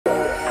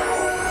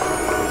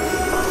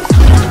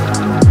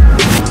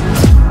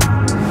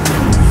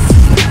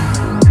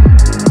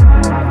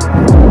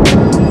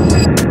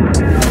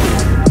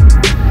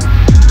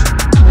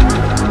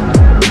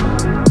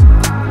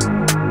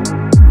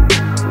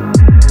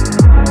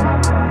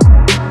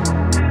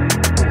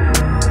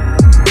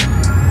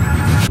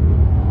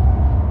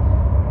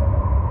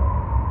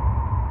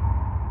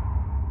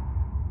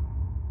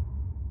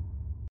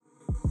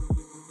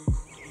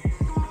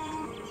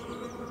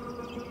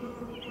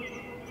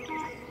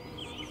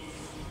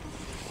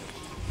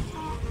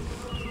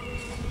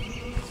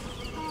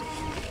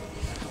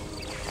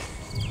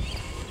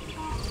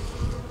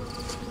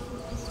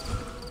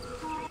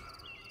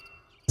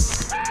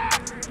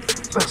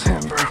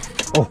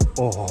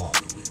Oh,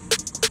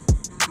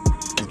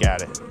 you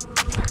got it.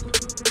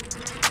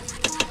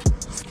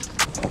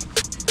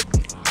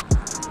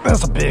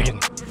 That's a big one.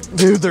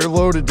 Dude, they're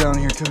loaded down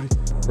here, Cody.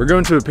 We're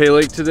going to a pay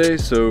lake today,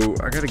 so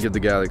I gotta give the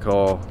guy the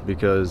call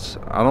because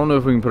I don't know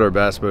if we can put our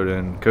bass boat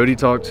in. Cody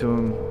talked to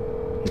him.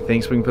 He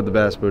thinks we can put the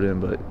bass boat in,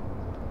 but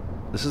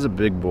this is a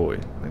big boy.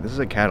 Like, this is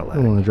a Cadillac.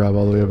 I don't want to drive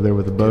all the way over there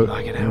with the boat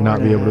and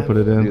not be able to put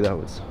it in. Dude, that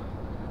was...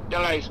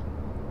 Guys,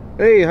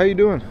 Hey, how you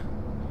doing?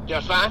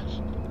 just fine.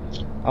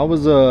 I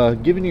was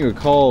giving you a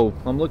call.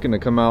 I'm looking to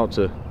come out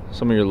to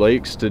some of your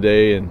lakes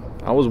today, and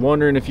I was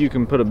wondering if you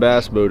can put a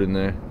bass boat in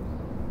there.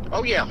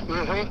 Oh yeah,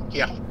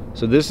 yeah.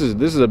 So this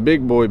is a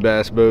big boy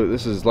bass boat.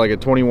 This is like a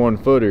 21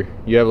 footer.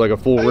 You have like a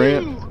full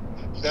ramp?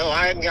 No,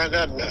 I hadn't got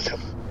nothing.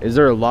 Is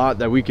there a lot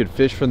that we could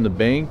fish from the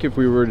bank if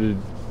we were to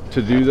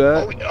do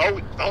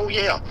that? Oh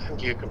yeah,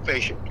 you can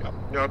fish it.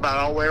 You know, about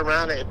all the way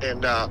around it,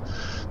 and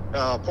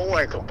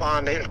 4-acre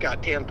pond, it's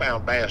got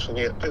 10-pound bass in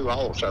it too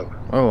also.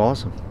 Oh,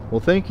 awesome. Well,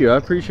 thank you. I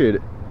appreciate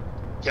it.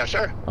 Yes,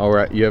 sir. All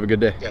right. You have a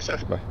good day. Yes, sir.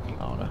 Bye. I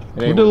don't know.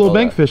 We did a little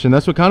bank fishing.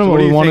 That's what kind of what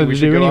we wanted to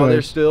do Go out there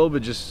anyway. still,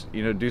 but just,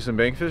 you know, do some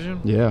bank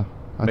fishing? Yeah,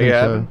 I Make think it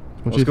happen.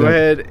 so. Let's go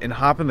ahead and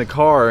hop in the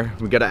car.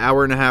 We got an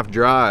 1.5-hour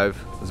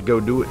drive. Let's go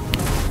do it.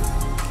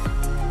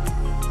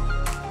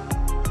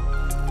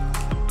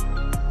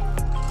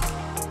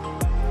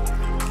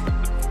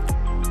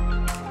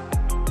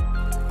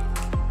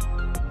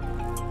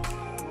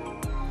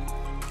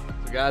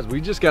 So guys,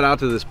 we just got out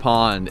to this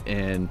pond,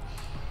 and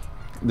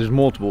there's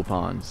multiple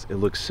ponds. It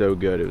looks so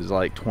good. It was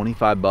like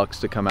 25 bucks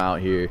to come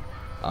out here.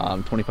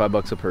 25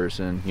 bucks a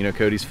person. You know,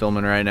 Cody's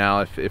filming right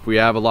now. If we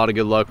have a lot of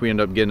good luck, we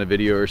end up getting a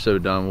video or so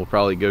done, we'll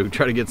probably go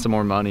try to get some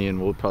more money, and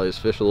we'll probably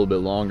just fish a little bit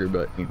longer.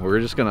 But we're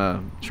just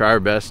gonna try our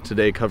best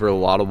today, cover a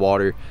lot of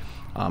water.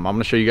 I'm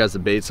gonna show you guys the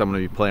baits I'm gonna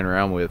be playing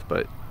around with,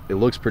 but it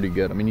looks pretty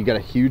good. I mean, you got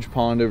a huge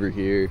pond over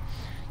here,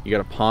 you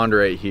got a pond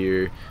right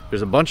here,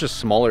 there's a bunch of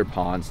smaller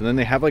ponds, and then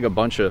they have like a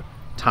bunch of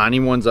tiny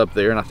ones up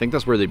there, and I think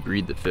that's where they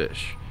breed the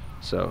fish.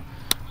 So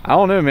I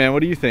don't know, man.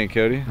 What do you think,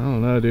 Cody? I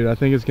don't know, dude. I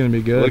think it's gonna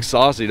be good. It looks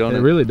saucy, don't it?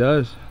 It really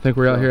does. I think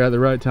we're out here at the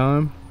right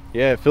time.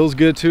 Yeah, it feels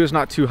good too. It's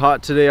not too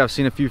hot today. I've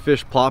seen a few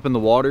fish plop in the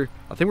water.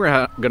 I think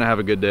we're gonna have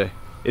a good day.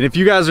 And if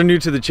you guys are new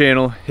to the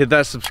channel, hit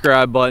that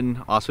subscribe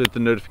button. Also hit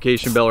the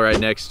notification bell right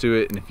next to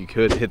it. And if you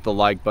could, hit the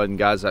like button,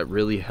 guys. That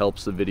really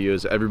helps the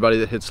videos. Everybody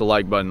that hits the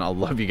like button, I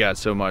love you guys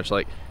so much.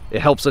 Like,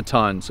 it helps a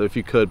ton. So if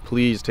you could,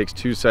 please, takes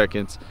 2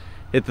 seconds,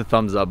 hit the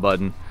thumbs up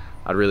button.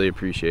 I'd really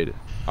appreciate it.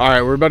 All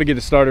right, we're about to get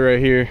it started right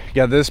here.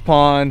 Got this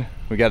pond,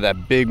 we got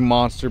that big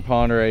monster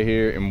pond right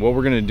here, and what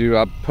we're gonna do,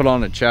 I put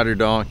on a chatter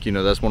donk. You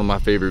know, that's one of my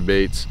favorite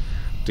baits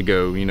to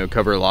go, you know,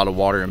 cover a lot of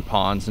water in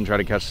ponds and try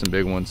to catch some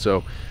big ones.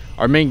 So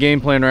our main game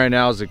plan right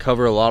now is to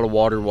cover a lot of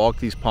water, walk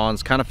these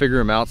ponds, kind of figure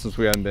them out since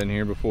we haven't been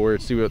here before,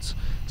 see what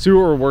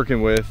we're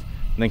working with,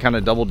 and then kind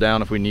of double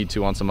down if we need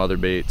to on some other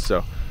baits.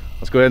 So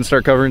let's go ahead and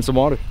start covering some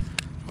water.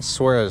 I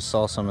swear I just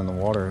saw some in the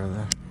water over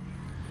there.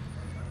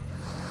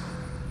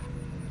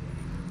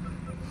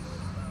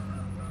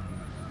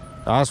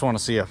 I just want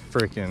to see a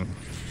freaking...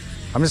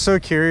 I'm just so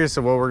curious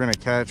of what we're going to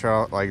catch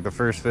out, like the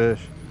first fish.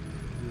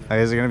 Like,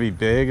 is it going to be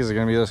big? Is it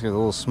going to be just a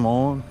little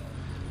small one?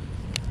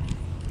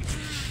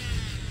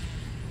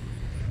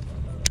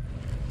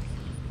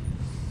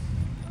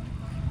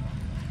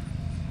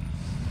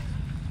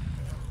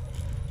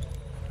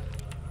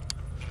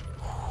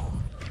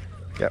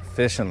 Got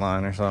fishing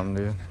line or something,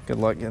 dude. Good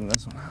luck getting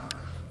this one.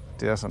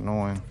 Dude, that's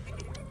annoying.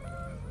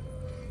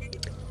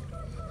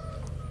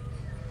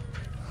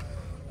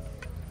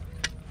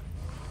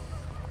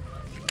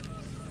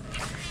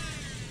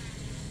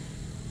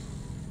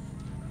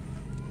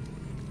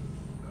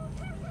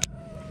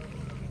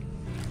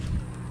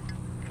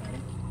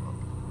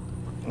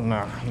 No,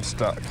 I'm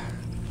stuck.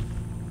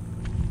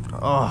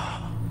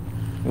 Oh.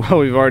 Well,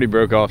 we've already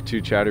broke off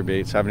 2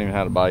 chatterbaits. Haven't even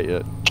had a bite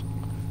yet.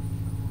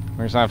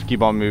 We're just gonna have to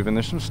keep on moving.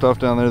 There's some stuff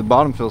down there. The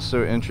bottom feels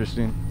so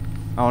interesting.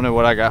 I don't know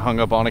what I got hung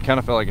up on. It kind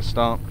of felt like a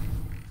stump.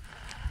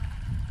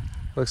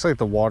 Looks like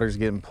the water's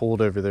getting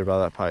pulled over there by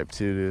that pipe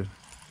too,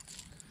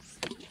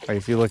 dude. Like,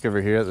 if you look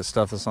over here at the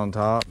stuff that's on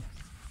top,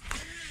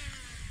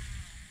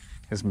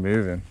 it's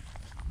moving.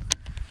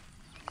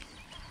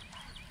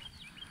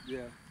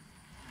 Yeah,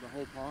 the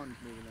whole pond's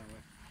moving that way.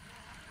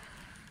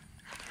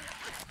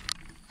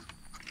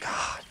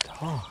 God,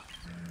 dog.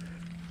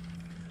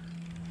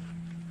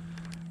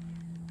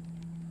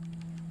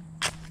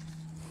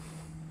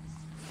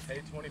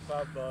 Paid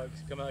 25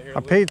 bucks. Come out here. I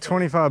paid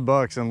 25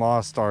 bucks and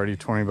lost already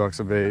 20 bucks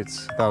of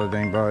baits without a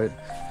dang bite.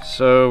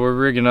 So we're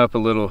rigging up a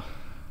little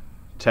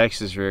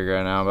Texas rig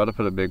right now. I'm about to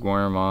put a big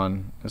worm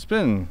on. It's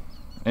been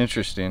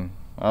interesting.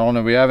 I don't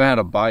know, we haven't had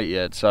a bite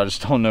yet, so I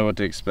just don't know what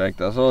to expect.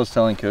 That's what I was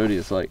telling Cody.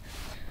 It's like,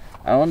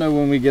 I don't know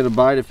when we get a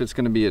bite if it's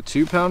gonna be a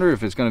 2-pounder or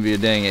if it's gonna be a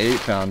dang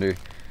 8-pounder.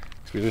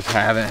 We just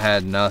haven't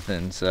had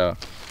nothing, so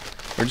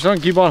we're just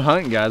gonna keep on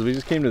hunting, guys. We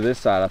just came to this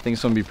side. I think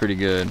it's gonna be pretty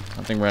good.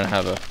 I think we're gonna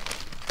have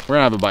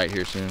a bite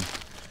here soon.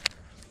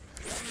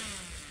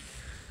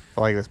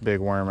 I like this big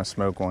worm. I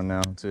smoke one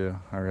now too.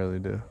 I really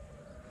do.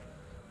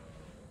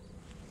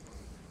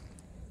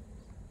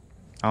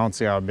 I don't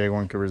see how a big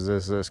one could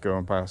resist this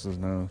going past his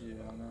nose. Yeah,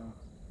 I know.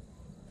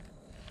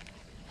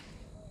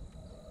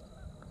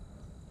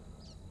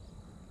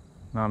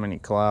 Not many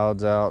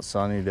clouds out,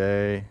 sunny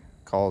day,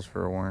 calls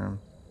for a worm.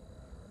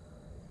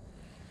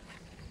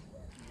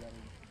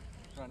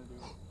 Trying to do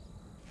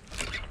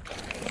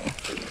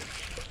it.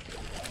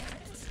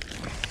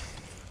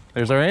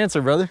 There's our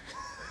answer, brother.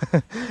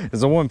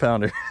 It's a 1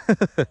 pounder.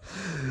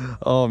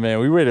 Oh man,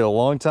 we waited a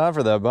long time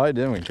for that bite,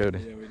 didn't we, Cody?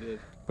 Yeah, we did.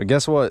 But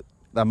guess what?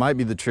 That might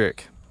be the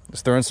trick.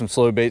 Just throwing some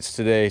slow baits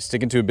today,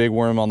 sticking to a big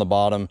worm on the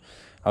bottom.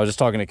 I was just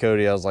talking to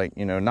Cody. I was like,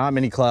 you know, not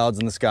many clouds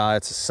in the sky.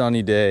 It's a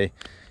sunny day.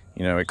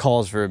 You know, it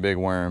calls for a big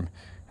worm.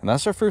 And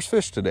that's our first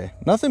fish today.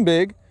 Nothing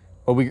big,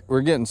 but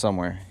we're getting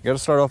somewhere. You got to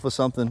start off with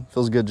something.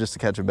 Feels good just to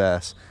catch a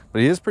bass.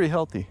 But he is pretty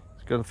healthy.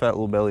 He's got a fat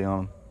little belly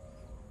on him.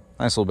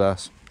 Nice little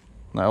bass.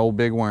 That old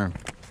big worm.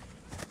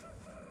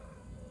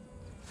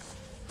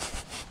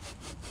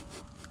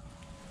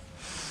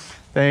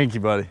 Thank you,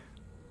 buddy.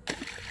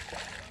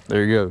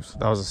 There he goes.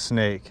 That was a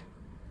snake.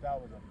 That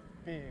was a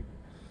big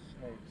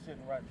snake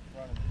sitting right in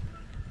front of me.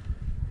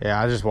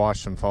 Yeah, I just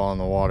watched him fall in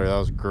the water. That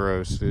was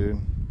gross, dude. It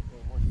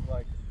was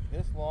like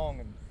this long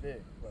and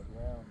thick, like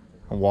round.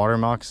 A water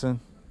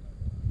moccasin?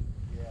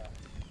 Yeah.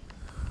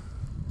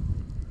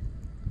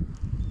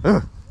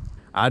 Ugh.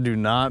 I do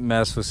not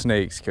mess with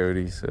snakes,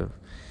 Cody, so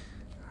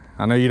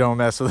I know you don't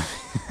mess with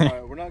All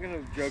right, we're not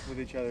gonna joke with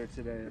each other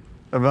today.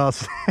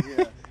 about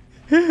Yeah.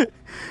 I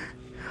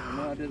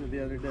know I did it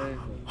the other day.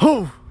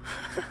 Oh!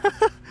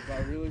 If I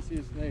really see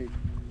a snake,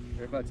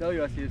 or if I tell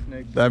you I see a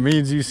snake, That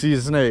means you see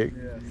a snake.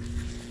 yeah.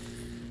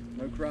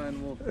 No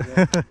crying wolf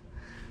today.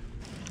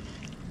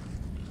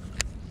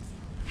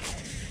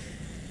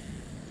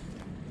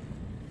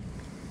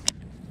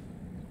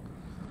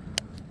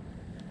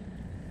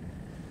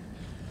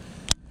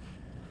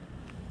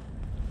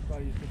 I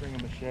used to bring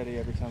a machete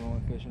every time I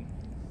went fishing.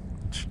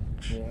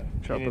 Yeah.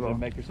 Chop You it need to off.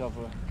 make yourself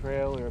a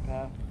trail or a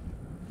path.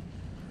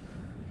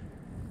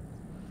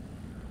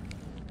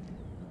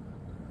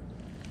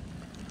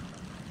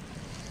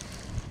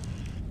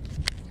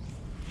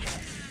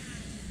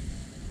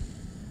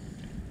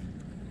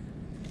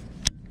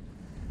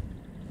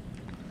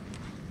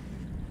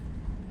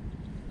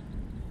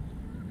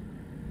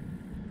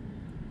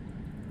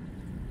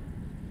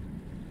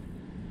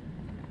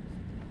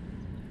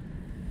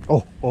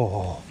 Oh,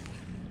 oh.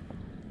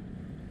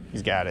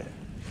 He's got it.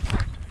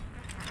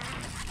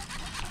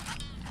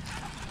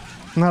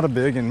 Not a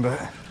big one, but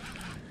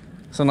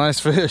it's a nice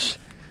fish.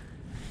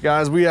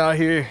 Guys, we out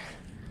here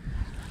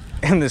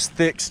in this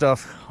thick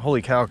stuff.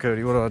 Holy cow,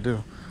 Cody, what do I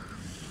do?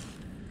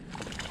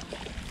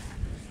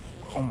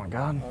 Oh my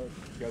God.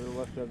 I got the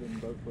left of it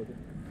and both with it.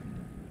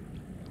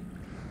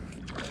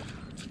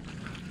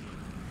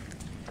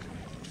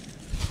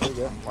 There you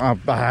go.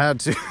 I had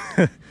to.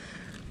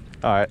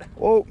 All right.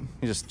 Whoa,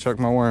 you just chucked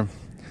my worm.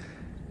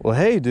 Well,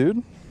 hey,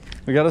 dude,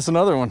 we got us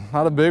another one.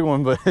 Not a big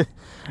one, but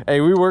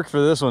hey, we worked for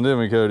this one, didn't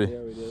we, Cody? Yeah,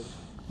 we did.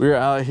 We were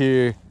out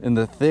here in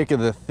the thick of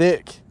the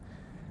thick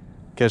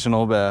catching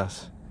old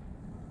bass.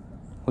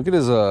 Look at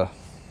his, see that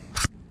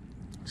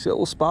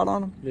little spot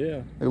on him? Yeah.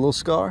 Like a little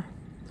scar?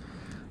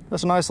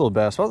 That's a nice little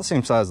bass, about the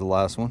same size as the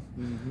last one.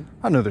 Mm-hmm.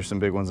 I know there's some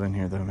big ones in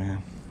here though,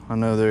 man. I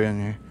know they're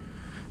in here.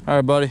 All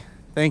right, buddy.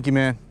 Thank you,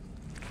 man.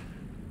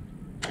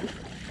 You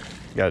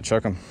gotta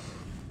chuck them.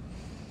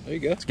 There you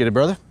go. Let's get it,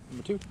 brother.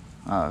 Number 2.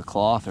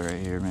 Cloth right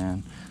here,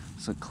 man.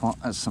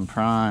 That's some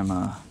prime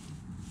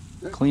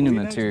cleaning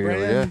material,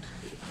 yeah.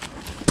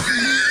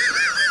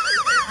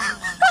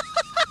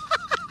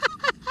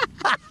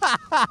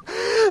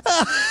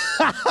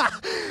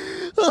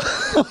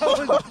 I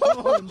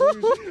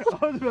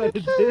was about to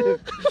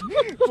dip.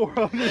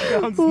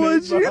 400-pound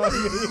snake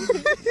behind me.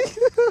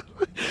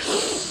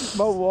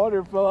 My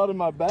water fell out of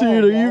my bag.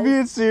 Dude, are you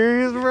being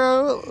serious,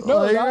 bro? No,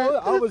 Like,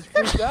 I was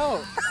freaked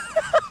out.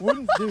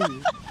 Wouldn't do.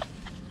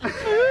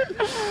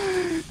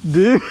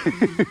 Dude.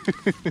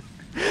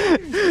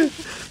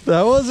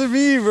 That wasn't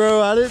me,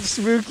 bro. I didn't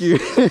spook you.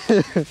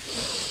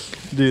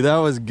 Dude, that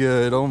was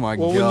good. Oh my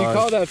God. Well, when you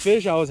caught that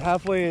fish, I was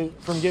halfway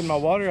from getting my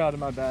water out of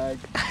my bag.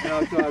 So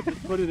I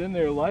just put it in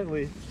there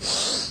lightly.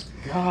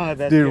 God,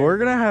 that Dude, we're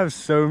gonna have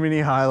so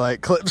many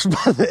highlight clips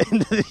by the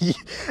end of the year.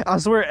 I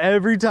swear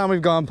every time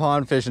we've gone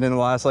pond fishing in the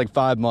last like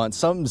 5 months,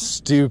 something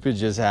stupid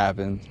just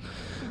happened.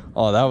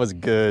 Oh, that was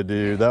good,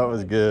 dude. That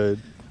was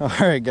good. All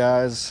right,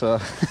 guys. We're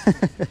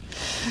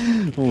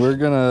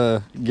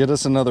gonna get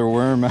us another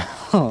worm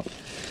out.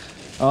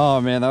 Oh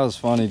man, that was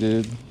funny,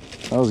 dude.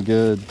 That was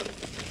good.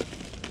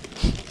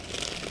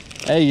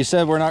 Hey, you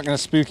said we're not gonna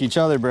spook each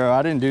other, bro.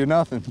 I didn't do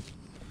nothing.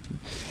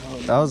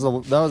 That was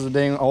the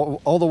dang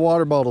all the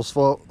water bottles'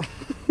 fault.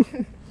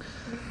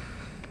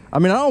 I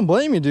mean, I don't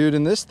blame you, dude,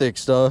 in this thick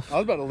stuff. I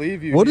was about to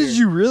leave you. What here. did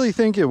you really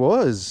think it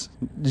was?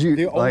 Did you,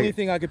 The like, only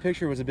thing I could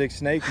picture was a big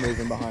snake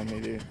moving behind me,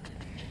 dude.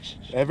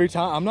 Every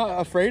time, I'm not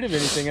afraid of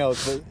anything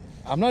else, but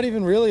I'm not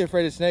even really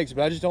afraid of snakes,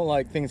 but I just don't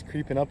like things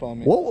creeping up on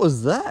me. what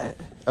was that?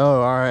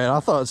 Oh, all right. I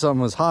thought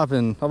something was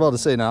hopping. I'm about to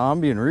say, now I'm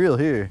being real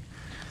here.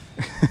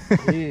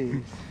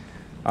 Jeez.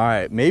 All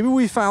right, maybe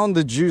we found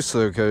the juice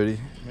though, Cody.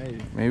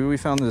 Maybe we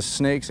found the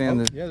snakes and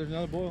yeah, there's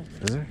another boil.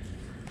 Is there?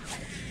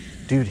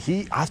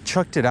 Dude, I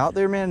chucked it out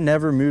there, man,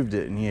 never moved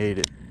it, and he ate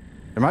it.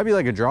 There might be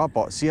like a drop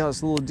off. See how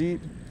it's a little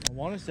deep? I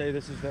want to say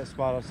this is that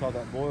spot I saw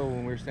that boil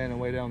when we were standing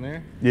way down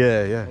there.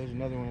 Yeah. There's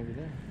another one over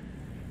there.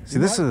 See,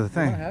 this is the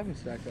thing. I have them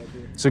stacked up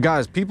here. So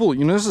guys, people,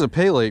 you know, this is a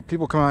pay lake.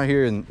 People come out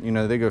here and, you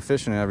know, they go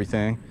fishing and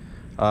everything.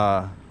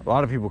 A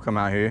lot of people come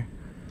out here.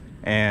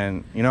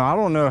 And, you know, I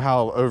don't know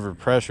how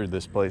overpressured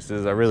this place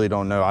is. I really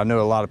don't know. I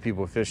know a lot of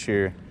people fish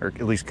here, or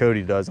at least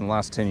Cody does in the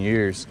last 10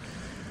 years.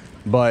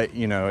 But,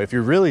 you know, if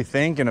you're really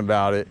thinking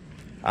about it,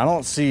 I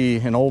don't see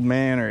an old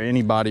man or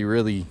anybody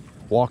really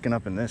walking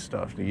up in this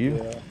stuff, do you?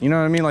 Yeah. You know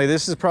what I mean? Like,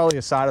 this is probably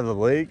a side of the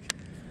lake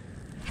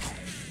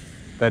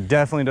that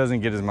definitely doesn't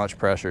get as much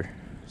pressure.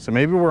 So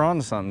maybe we're on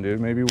to something, dude.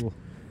 Maybe we'll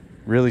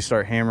really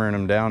start hammering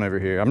them down over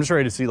here. I'm just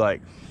ready to see,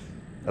 like,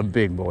 a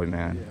big boy,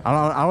 man.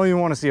 Yeah. I don't even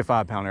want to see a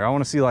 5-pounder. I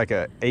want to see like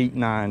a 8,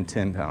 9,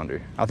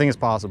 10-pounder. I think it's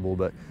possible,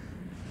 but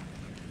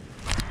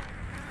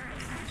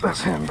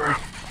that's him, bro.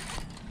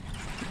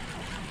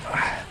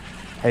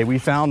 Hey, we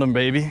found him,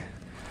 baby.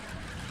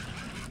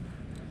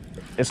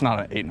 It's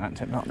not an 8, 9,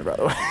 10-pounder, by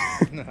the way.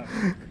 No.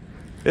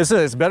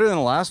 It's better than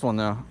the last one,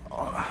 though.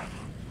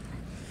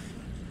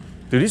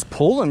 Dude, he's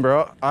pulling,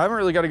 bro. I haven't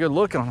really got a good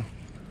look on him.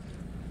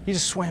 He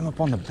just swam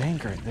up on the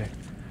bank right there.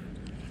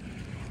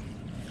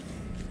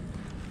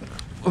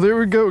 Well, there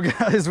we go,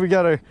 guys. We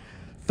got our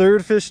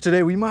third fish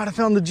today. We might have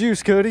found the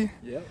juice, Cody.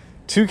 Yep.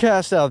 2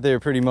 casts out there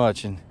pretty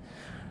much, and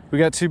we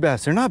got 2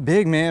 bass. They're not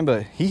big, man,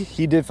 but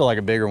he did feel like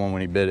a bigger one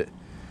when he bit it.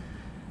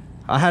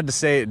 I had to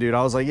say it, dude.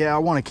 I was like, yeah, I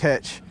want to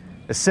catch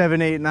a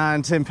 7, 8,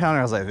 9, 10-pounder.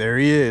 I was like, there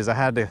he is. I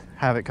had to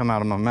have it come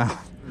out of my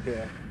mouth.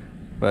 Yeah.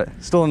 But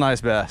still a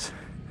nice bass.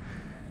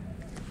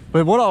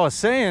 But what I was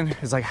saying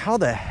is, like, how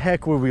the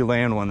heck would we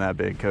land one that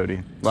big,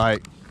 Cody?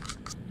 Like,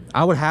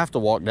 I would have to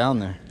walk down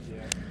there.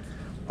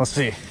 Let's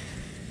see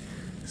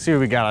what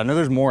we got. I know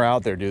there's more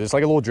out there, dude. It's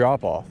like a little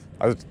drop off.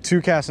 I was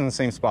 2 casts in the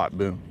same spot,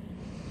 boom.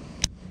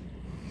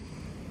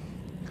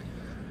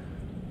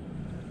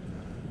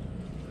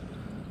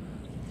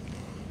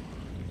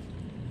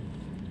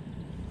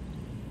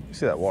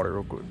 See that water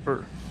real quick.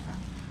 You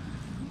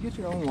get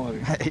your own water.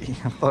 Hey,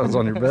 I thought it was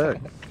on your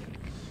back.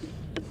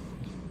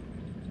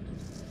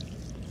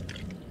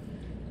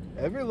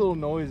 Every little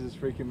noise is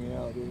freaking me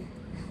out, dude.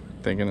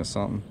 Thinking it's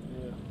something.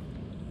 Yeah.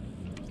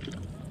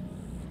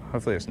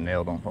 Hopefully this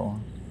nail don't fall.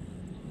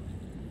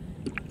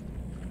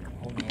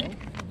 Oh, no?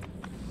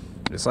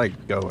 It's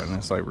like going,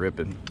 it's like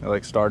ripping. It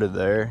like started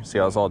there. See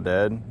how it's all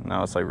dead?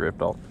 Now it's like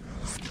ripped off.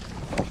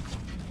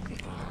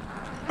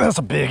 That's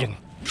a big one.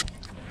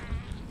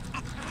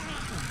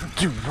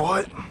 Dude,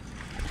 what?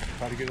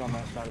 Try to get it on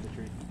that side of the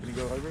tree. Can you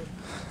go over it?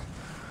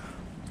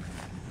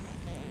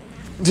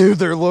 Dude,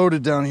 they're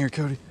loaded down here,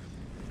 Cody.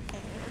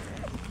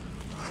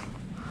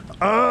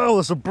 Oh,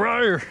 it's a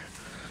briar.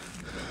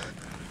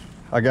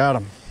 I got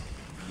him.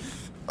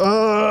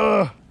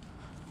 Oh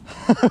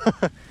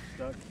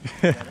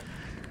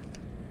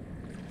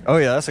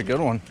yeah, that's a good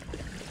one.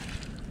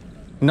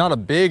 Not a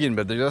big one,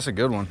 but that's a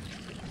good one.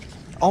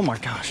 Oh my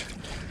gosh.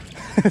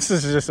 This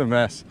is just a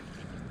mess.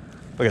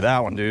 Look at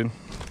that one, dude.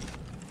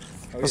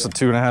 That's a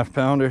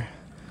 2.5-pounder.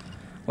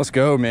 Let's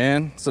go,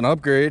 man. It's an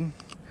upgrade.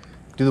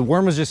 Dude, the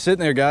worm was just sitting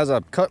there, guys. I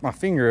cut my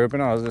finger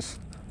open. I was just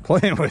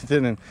playing with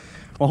it, and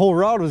my whole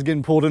rod was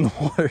getting pulled in the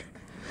water.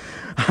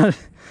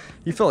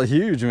 You felt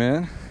huge,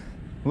 man.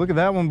 Look at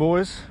that one,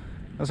 boys.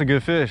 That's a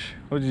good fish.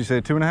 What did you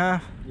say,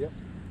 2.5? Yep.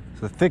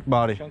 It's a thick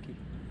body. Chunky.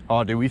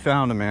 Oh, dude, we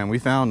found him, man. We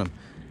found him.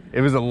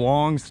 It was a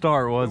long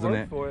start, wasn't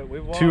it? For it.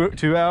 We walked.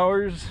 2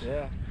 hours?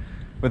 Yeah.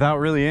 Without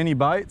really any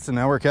bites, and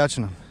now we're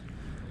catching them.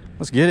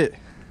 Let's get it.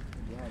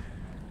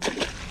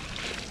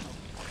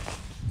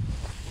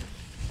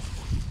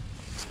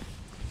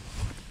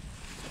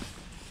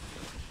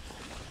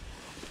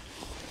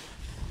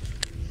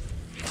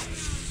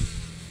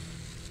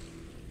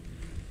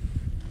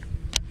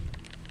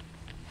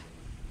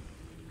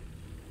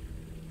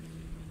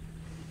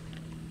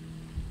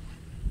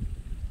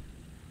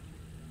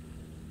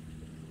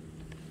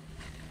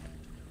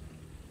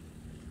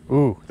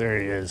 Ooh, there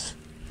he is.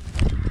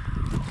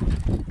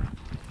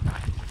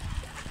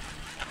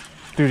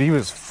 Dude, he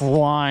was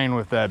flying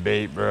with that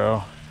bait,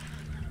 bro.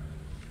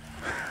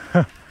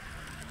 I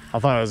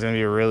thought it was gonna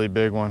be a really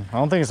big one. I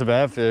don't think it's a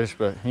bad fish,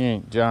 but he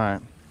ain't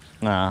giant.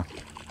 Nah.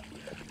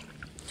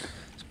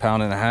 It's a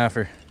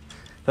 1.5-pounder.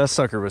 That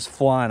sucker was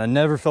flying. I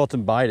never felt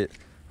him bite it.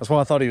 That's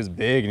why I thought he was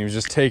big, and he was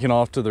just taking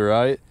off to the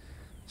right.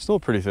 Still a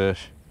pretty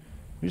fish.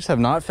 We just have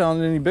not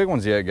found any big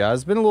ones yet, guys.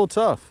 It's been a little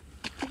tough.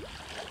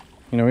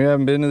 You know, we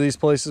haven't been to these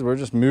places. We're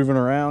just moving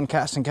around,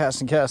 casting. I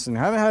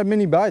haven't had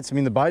many bites. I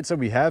mean, the bites that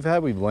we have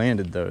had, we've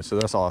landed though, so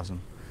that's awesome.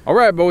 All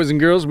right, boys and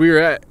girls, we are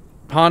at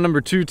pond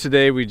number 2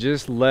 today. We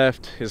just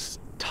left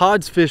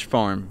Todd's Fish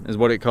Farm is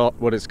what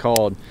it's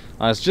called.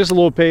 It's just a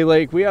little pay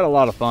lake. We had a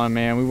lot of fun,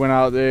 man. We went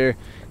out there,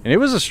 and it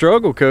was a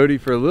struggle, Cody,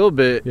 for a little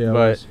bit. Yeah,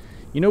 but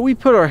you know, we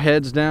put our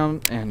heads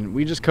down and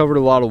we just covered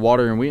a lot of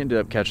water, and we ended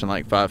up catching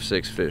like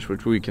 5-6 fish,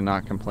 which we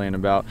cannot complain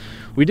about.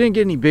 We didn't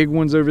get any big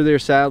ones over there,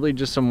 sadly,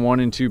 just some 1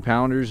 and 2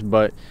 pounders,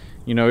 but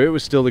you know, it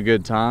was still a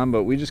good time.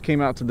 But we just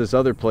came out to this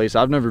other place.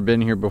 I've never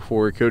been here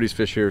before. Cody's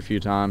fished here a few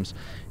times,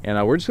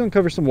 and we're just gonna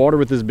cover some water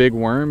with this big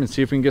worm and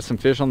see if we can get some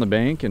fish on the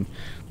bank, and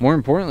more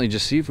importantly,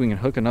 just see if we can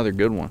hook another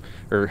good one,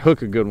 or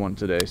hook a good one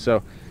today.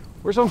 So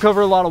we're just gonna cover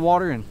a lot of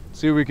water and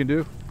see what we can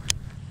do.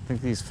 I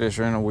think these fish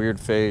are in a weird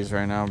phase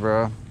right now,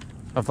 bro.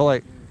 I feel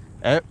like,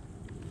 I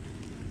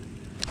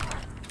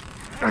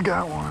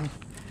got one.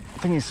 I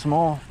think he's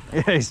small.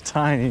 Yeah, he's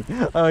tiny.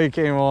 Oh, he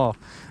came off.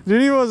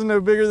 Dude, he wasn't no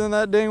bigger than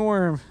that dang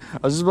worm. I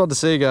was just about to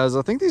say, guys,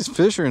 I think these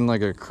fish are in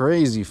like a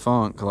crazy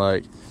funk.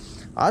 Like,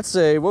 I'd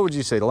say, what would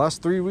you say, the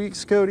last 3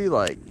 weeks, Cody?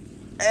 Like,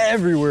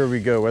 everywhere we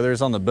go, whether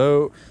it's on the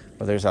boat,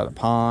 whether it's at a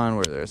pond,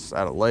 whether it's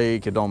at a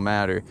lake, it don't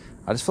matter.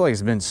 I just feel like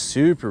it's been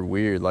super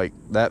weird. Like,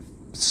 that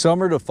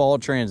summer to fall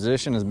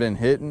transition has been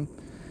hitting,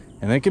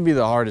 and it can be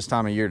the hardest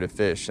time of year to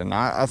fish. And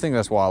I think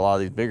that's why a lot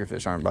of these bigger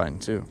fish aren't biting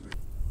too.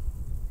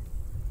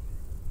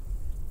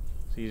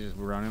 So he's just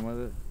running with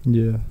it?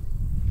 Yeah.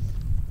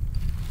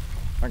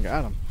 I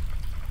got him.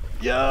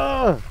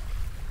 Yeah!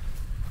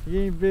 He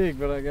ain't big,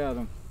 but I got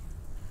him.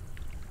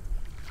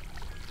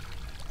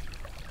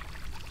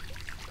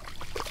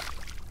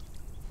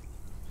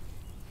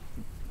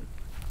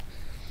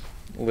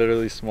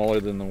 Literally smaller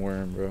than the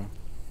worm, bro.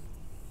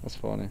 That's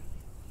funny.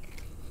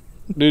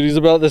 Dude, he's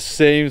about the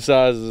same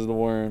size as the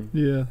worm.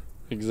 Yeah.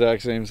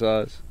 Exact same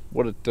size.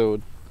 What a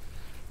toad.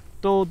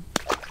 Toad.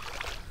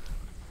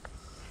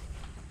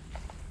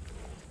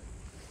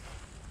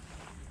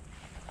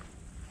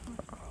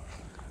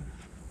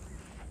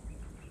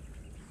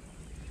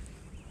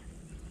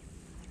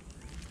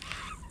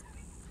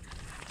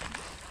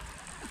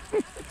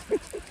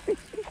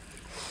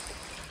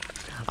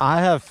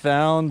 I have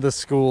found the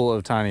school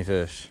of tiny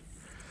fish.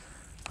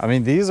 I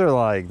mean, these are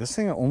like, this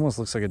thing almost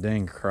looks like a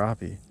dang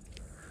crappie.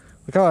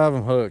 Look how I have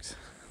them hooked,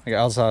 like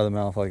outside of the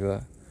mouth like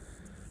that.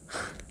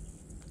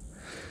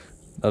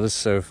 That is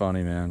so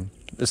funny, man.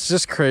 It's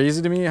just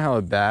crazy to me how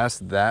a bass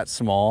that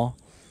small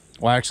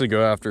will actually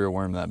go after a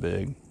worm that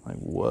big. Like,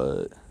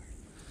 what?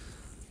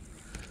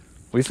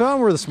 We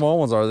found where the small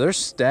ones are. They're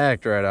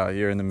stacked right out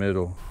here in the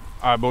middle.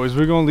 All right, boys,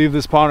 we're gonna leave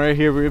this pond right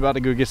here. We're about to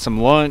go get some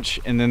lunch,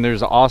 and then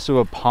there's also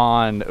a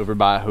pond over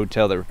by a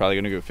hotel that we're probably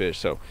gonna go fish.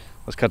 So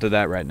let's cut to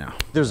that right now.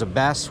 There's a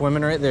bass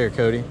swimming right there,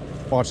 Cody.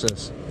 Watch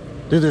this.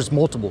 Dude, there's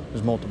multiple.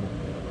 There's multiple.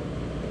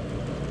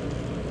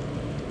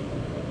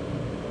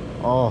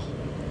 Oh.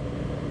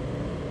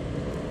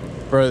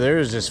 Bro,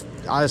 there's just,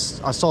 I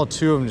saw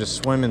 2 of them just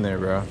swimming there,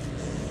 bro.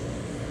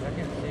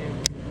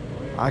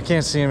 I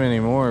can't see him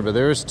anymore, but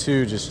there's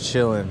 2 just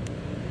chilling.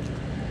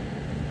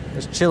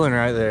 Just chilling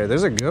right there.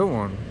 There's a good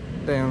one.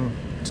 Damn.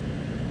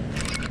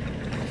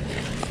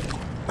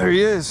 There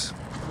he is.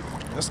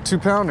 That's a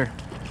 2-pounder.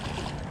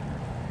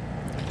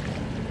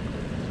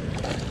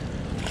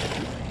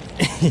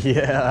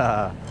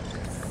 Yeah.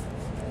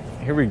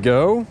 Here we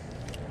go.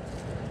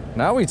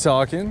 Now we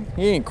talking.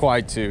 He ain't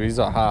quite 2. He's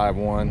a high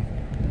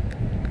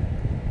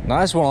 1.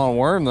 Nice one on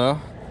worm though.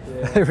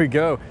 Yeah. There we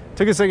go.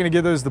 Took a second to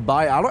get those to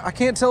bite. I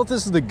can't tell if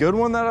this is the good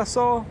one that I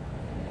saw,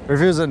 or if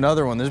it was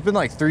another one. There's been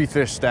like 3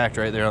 fish stacked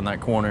right there on that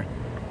corner.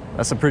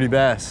 That's a pretty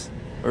bass.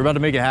 We're about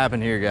to make it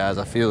happen here, guys.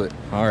 I feel it.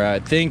 All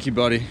right, thank you,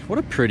 buddy. What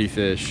a pretty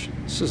fish.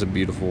 This is a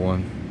beautiful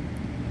one.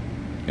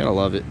 You gotta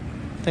love it.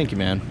 Thank you,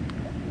 man.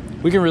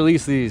 We can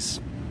release these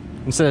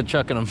instead of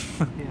chucking them.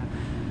 Yeah.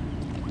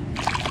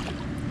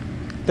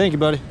 Thank you,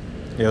 buddy.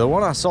 Yeah, the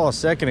one I saw a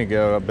second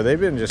ago, but they've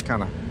been just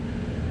kind of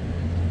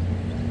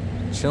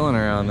chilling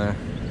around there.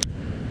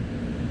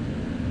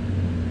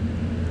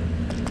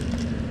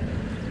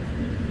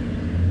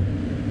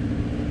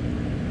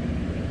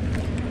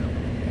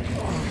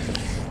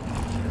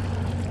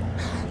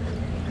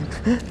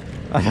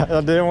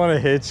 I didn't want to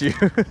hit you.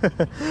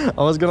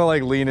 I was gonna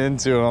like lean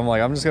into him. I'm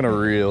like, I'm just gonna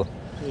reel.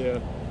 Yeah.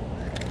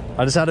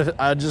 I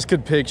just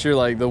could picture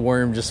like the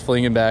worm just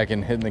flinging back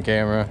and hitting the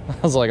camera. I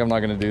was like, I'm not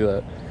gonna do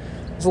that.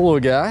 It's a little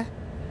guy.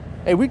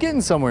 Hey, we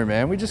getting somewhere,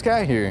 man. We just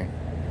got here.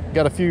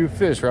 Got a few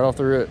fish right off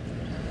the rip.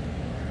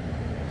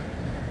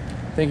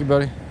 Thank you,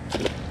 buddy.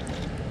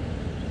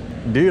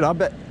 Dude, I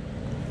bet.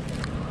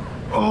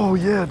 Oh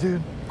yeah,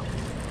 dude.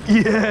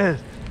 Yeah.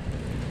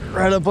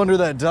 Right up under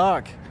that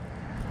dock.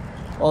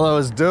 Oh, that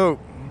was dope.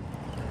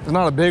 It's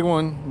not a big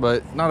one,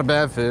 but not a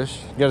bad fish.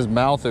 He got his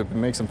mouth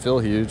open, makes him feel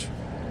huge.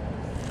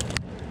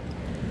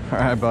 All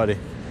right, buddy.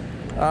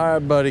 All right,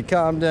 buddy,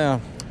 calm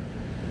down.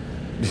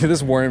 Dude,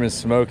 this worm is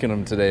smoking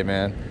them today,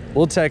 man.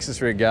 Little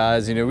Texas rig,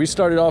 guys. You know, we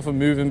started off with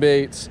moving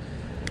baits,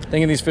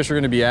 thinking these fish are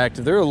gonna be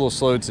active. They're a little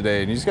slow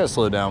today, and you just gotta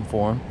slow down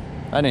for them.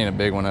 That ain't a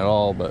big one at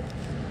all, but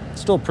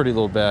still a pretty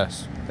little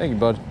bass. Thank you,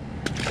 bud.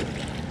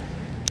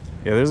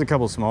 Yeah, there's a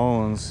couple small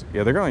ones.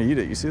 Yeah, they're gonna eat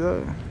it. You see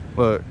that?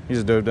 Look, he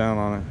just dove down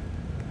on it.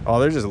 Oh,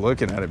 they're just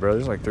looking at it, bro.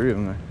 There's like 3 of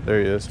them there.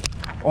 There he is.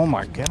 Oh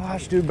my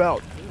gosh, dude,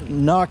 about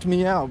knocked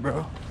me out,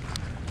 bro.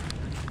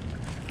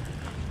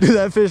 Dude,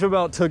 that fish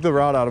about took the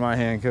rod out of my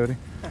hand, Cody.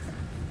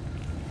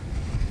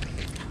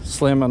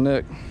 slammed my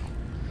neck.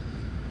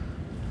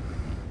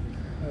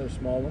 Another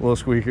small one. Little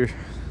squeaker,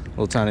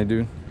 little tiny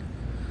dude.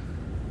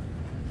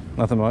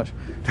 Nothing much.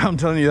 I'm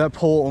telling you, that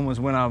pole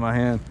almost went out of my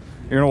hand.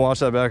 You're gonna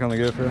watch that back on the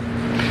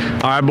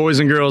GoPro. All right, boys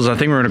and girls, I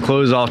think we're gonna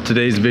close off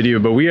today's video,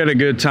 but we had a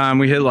good time.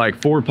 We hit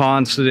like 4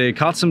 ponds today,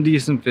 caught some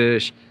decent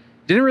fish.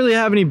 Didn't really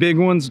have any big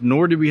ones,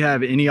 nor did we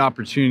have any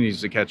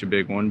opportunities to catch a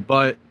big one.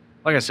 But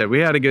like I said, we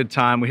had a good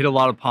time. We hit a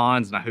lot of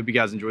ponds, and I hope you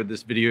guys enjoyed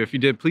this video. If you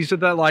did, please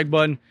hit that like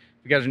button.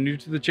 If you guys are new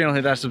to the channel,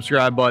 hit that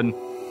subscribe button.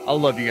 I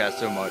love you guys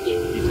so much.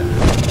 Peace.